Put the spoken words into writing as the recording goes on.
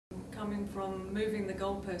coming from moving the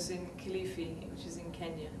goalposts in Kilifi, which is in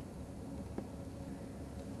Kenya.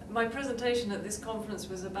 My presentation at this conference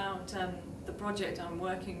was about the project I'm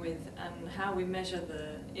working with and how we measure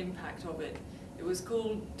the impact of it. It was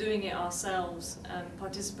called Doing It Ourselves,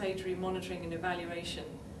 Participatory Monitoring and Evaluation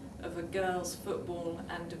of a Girls' Football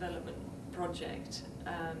and Development Project.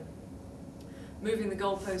 Moving the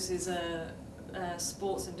Goalposts is a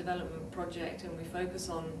sports and development project, and we focus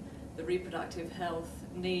on the reproductive health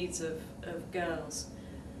needs of girls.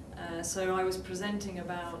 So I was presenting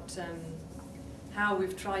about how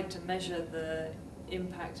we've tried to measure the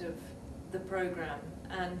impact of the program,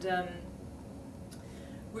 and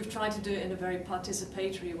we've tried to do it in a very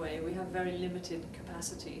participatory way. We have very limited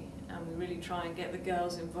capacity, and we really try and get the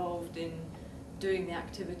girls involved in doing the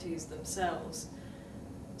activities themselves.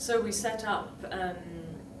 So we set up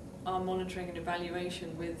our monitoring and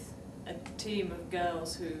evaluation with a team of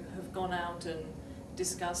girls who have gone out and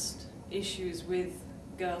discussed issues with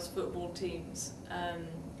girls' football teams.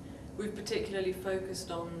 We've particularly focused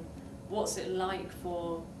on what's it like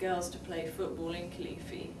for girls to play football in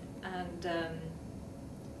Kilifi, and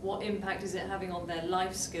what impact is it having on their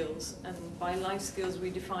life skills. And by life skills we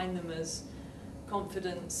define them as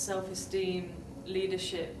confidence, self-esteem,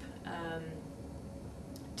 leadership,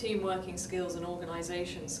 team working skills and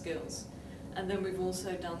organisation skills. And then we've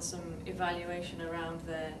also done some evaluation around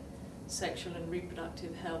their sexual and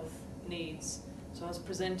reproductive health needs. So I was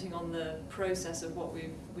presenting on the process of what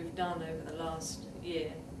we've done over the last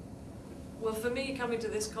year. Well, for me, coming to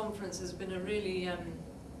this conference has been a really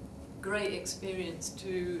great experience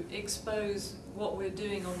to expose what we're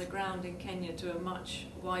doing on the ground in Kenya to a much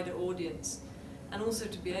wider audience, and also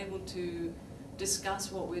to be able to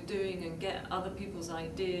discuss what we're doing and get other people's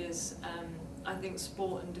ideas. I think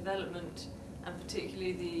sport and development, and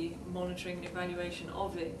particularly the monitoring and evaluation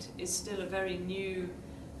of it, is still a very new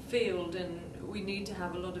field, and we need to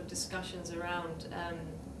have a lot of discussions around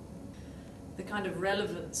the kind of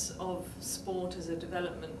relevance of sport as a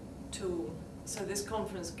development tool. So this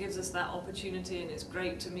conference gives us that opportunity, and it's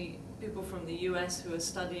great to meet people from the US who are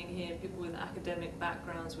studying here, people with academic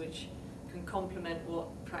backgrounds which can complement what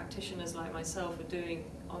practitioners like myself are doing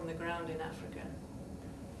on the ground in Africa.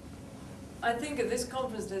 I think at this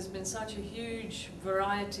conference there's been such a huge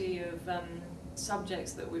variety of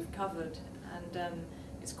subjects that we've covered, and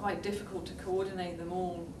it's quite difficult to coordinate them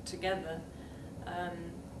all together.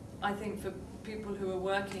 I think for people who are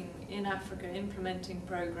working in Africa implementing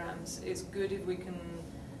programs, it's good if we can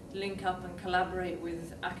link up and collaborate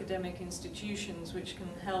with academic institutions which can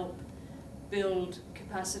help build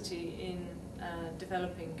capacity in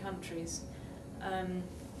developing countries.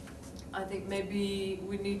 I think maybe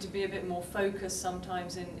we need to be a bit more focused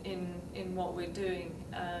sometimes in what we're doing,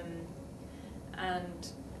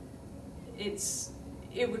 and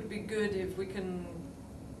it would be good if we can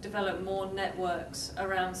develop more networks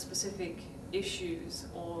around specific issues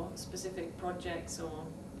or specific projects or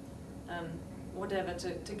whatever,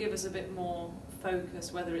 to give us a bit more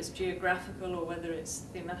focus, whether it's geographical or whether it's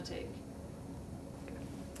thematic.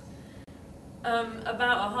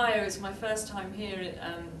 About Ohio, it's my first time here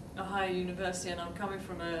at Ohio University, and I'm coming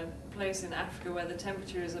from a place in Africa where the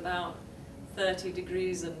temperature is about 30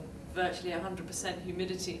 degrees and virtually 100%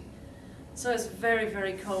 humidity. So it's very,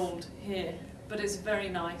 very cold here, but it's very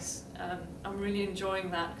nice. I'm really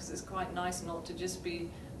enjoying that because it's quite nice not to just be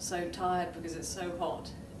so tired because it's so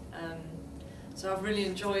hot. So I've really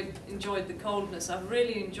enjoyed the coldness. I've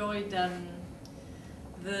really enjoyed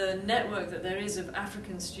the network that there is of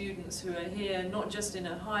African students who are here, not just in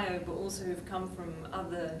Ohio, but also who've come from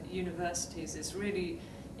other universities. It's really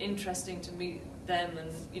interesting to meet them,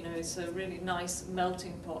 and it's a really nice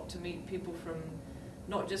melting pot to meet people from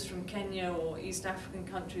not just from Kenya or East African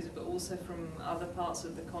countries, but also from other parts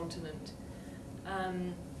of the continent.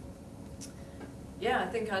 Yeah, I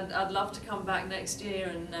think I'd love to come back next year,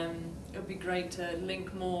 and it would be great to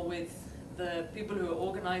link more with the people who are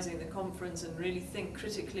organising the conference and really think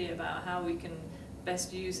critically about how we can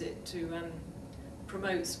best use it to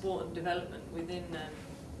promote sport and development within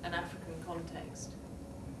an African context.